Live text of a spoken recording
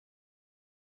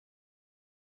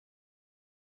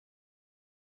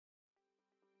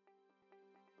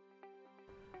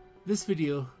This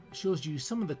video shows you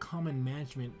some of the common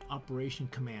management operation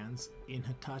commands in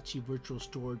Hitachi Virtual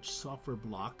Storage software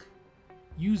block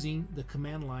using the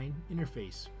command line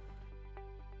interface.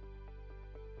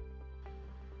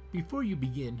 Before you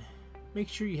begin, make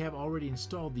sure you have already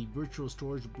installed the Virtual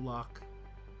Storage block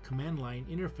command line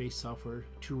interface software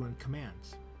to run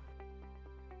commands.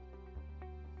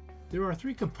 There are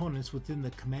three components within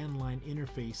the command line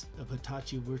interface of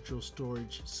Hitachi Virtual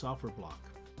Storage software block.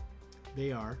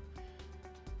 They are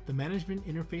the Management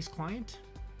Interface Client,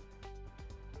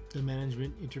 the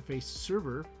Management Interface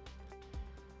Server,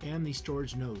 and the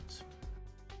storage nodes.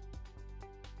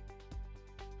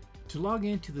 To log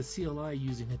into the CLI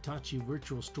using Hitachi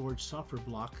Virtual Storage software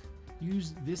block,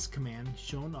 use this command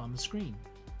shown on the screen.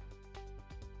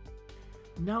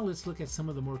 Now let's look at some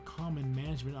of the more common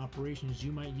management operations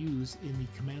you might use in the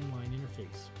command line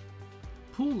interface.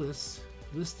 Pool lists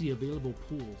list the available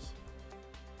pools.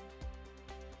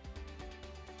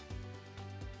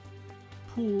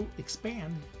 Pool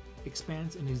expand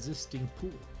expands an existing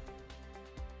pool.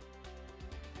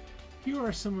 Here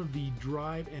are some of the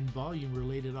drive and volume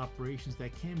related operations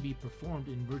that can be performed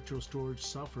in Virtual Storage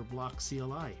software block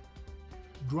CLI.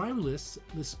 Drive lists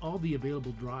lists all the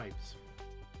available drives.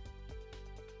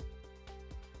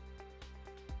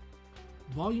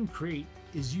 Volume create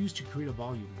is used to create a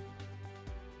volume.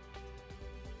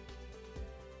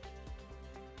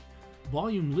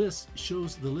 Volume list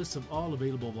shows the list of all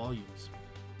available volumes.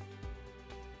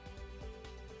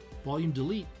 Volume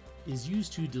delete is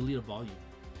used to delete a volume.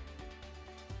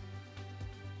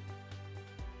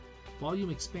 Volume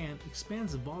expand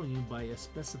expands a volume by a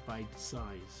specified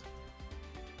size.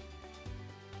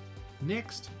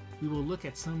 Next, we will look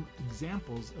at some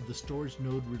examples of the storage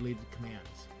node related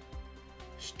commands.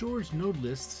 Storage node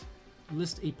lists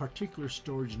list a particular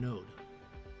storage node.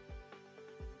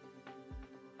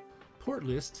 Port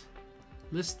list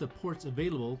lists the ports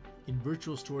available in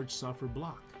Virtual Storage software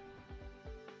block.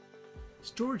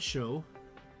 Storage show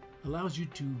allows you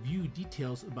to view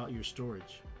details about your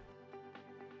storage.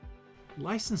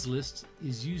 License list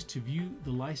is used to view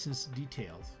the license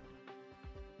details.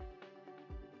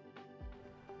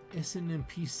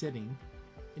 SNMP setting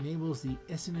enables the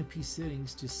SNMP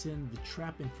settings to send the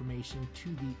trap information to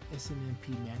the SNMP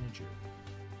manager.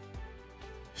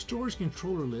 Storage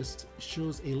controller list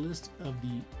shows a list of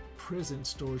the present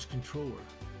storage controller.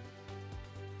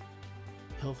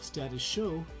 Health status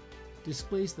show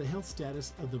displays the health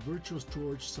status of the Virtual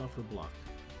Storage software block.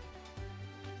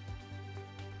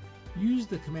 Use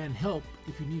the command help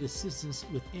if you need assistance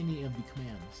with any of the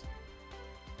commands.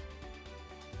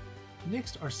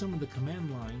 Next are some of the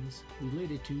command lines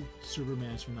related to server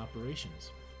management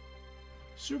operations.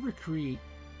 Server create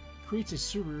creates a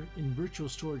server in Virtual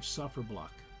Storage software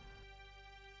block.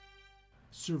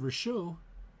 Server show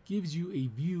gives you a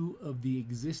view of the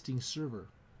existing server.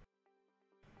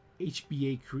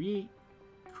 HBA create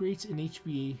creates an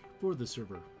HBA for the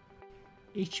server.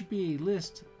 HBA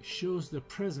list shows the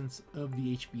presence of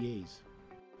the HBAs.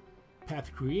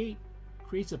 Path create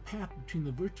creates a path between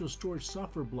the Virtual Storage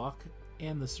software block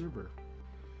and the server.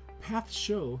 Path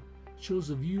show shows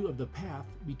a view of the path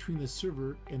between the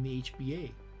server and the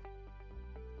HBA.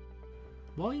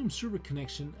 Volume server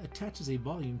connection attaches a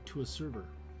volume to a server.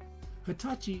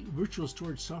 Hitachi Virtual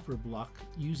Storage software block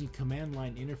using command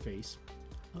line interface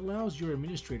allows your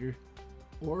administrator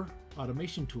or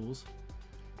automation tools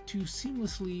to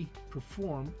seamlessly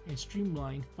perform and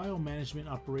streamline file management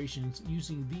operations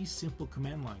using these simple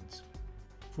command lines.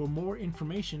 For more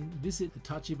information, visit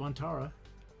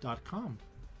hitachivantara.com.